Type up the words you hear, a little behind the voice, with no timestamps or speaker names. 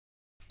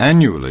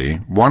Annually,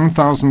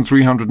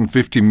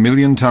 1,350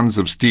 million tons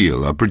of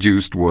steel are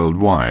produced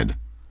worldwide.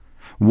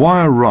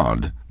 Wire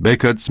rod,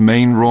 Bekaert's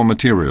main raw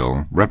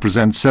material,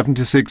 represents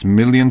 76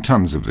 million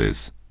tons of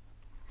this.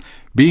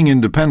 Being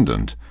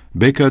independent,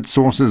 Bekaert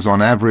sources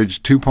on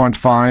average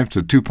 2.5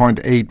 to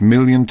 2.8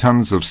 million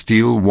tons of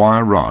steel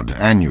wire rod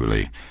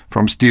annually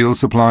from steel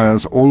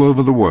suppliers all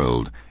over the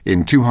world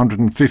in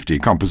 250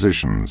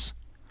 compositions.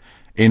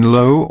 In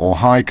low or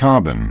high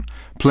carbon,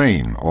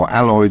 plain or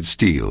alloyed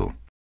steel.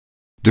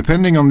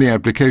 Depending on the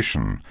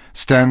application,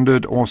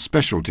 standard or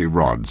specialty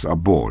rods are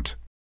bought.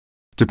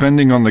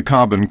 Depending on the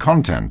carbon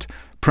content,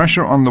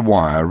 pressure on the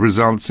wire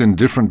results in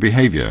different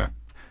behaviour,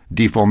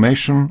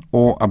 deformation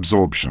or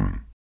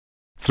absorption.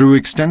 Through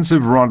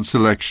extensive rod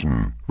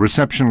selection,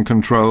 reception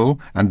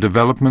control and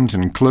development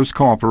in close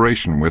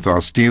cooperation with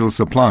our steel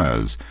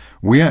suppliers,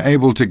 we are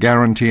able to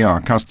guarantee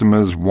our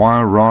customers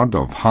wire rod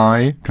of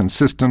high,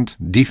 consistent,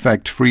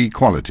 defect-free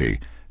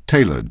quality,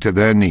 tailored to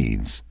their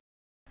needs.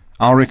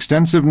 Our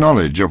extensive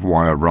knowledge of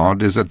wire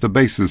rod is at the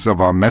basis of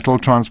our metal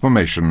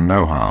transformation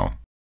know-how.